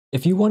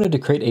If you wanted to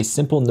create a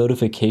simple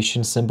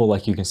notification symbol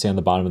like you can see on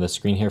the bottom of the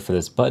screen here for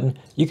this button,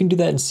 you can do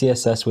that in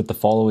CSS with the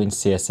following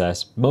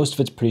CSS. Most of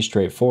it's pretty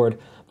straightforward.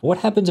 But what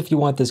happens if you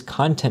want this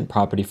content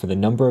property for the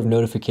number of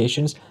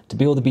notifications to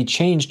be able to be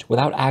changed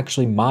without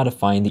actually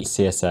modifying the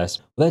CSS?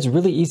 Well, that's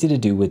really easy to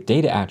do with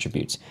data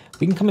attributes.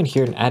 We can come in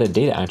here and add a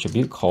data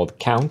attribute called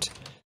count,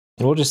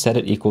 and we'll just set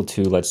it equal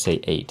to, let's say,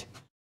 8.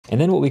 And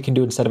then what we can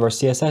do instead of our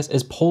CSS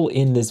is pull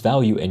in this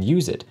value and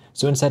use it.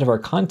 So instead of our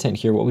content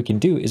here, what we can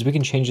do is we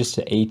can change this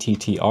to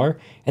attr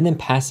and then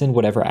pass in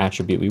whatever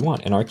attribute we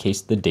want. In our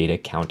case, the data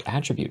count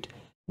attribute.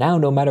 Now,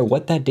 no matter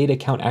what that data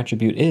count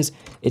attribute is,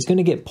 it's going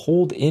to get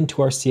pulled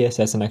into our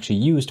CSS and actually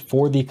used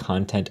for the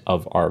content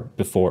of our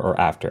before or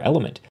after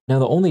element. Now,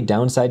 the only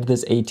downside to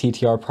this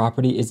attr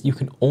property is you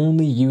can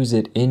only use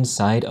it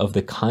inside of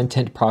the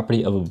content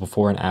property of a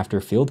before and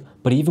after field.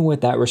 But even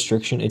with that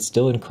restriction, it's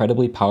still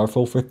incredibly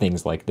powerful for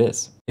things like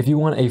this. If you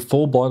want a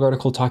full blog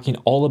article talking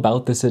all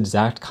about this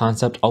exact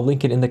concept, I'll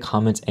link it in the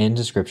comments and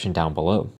description down below.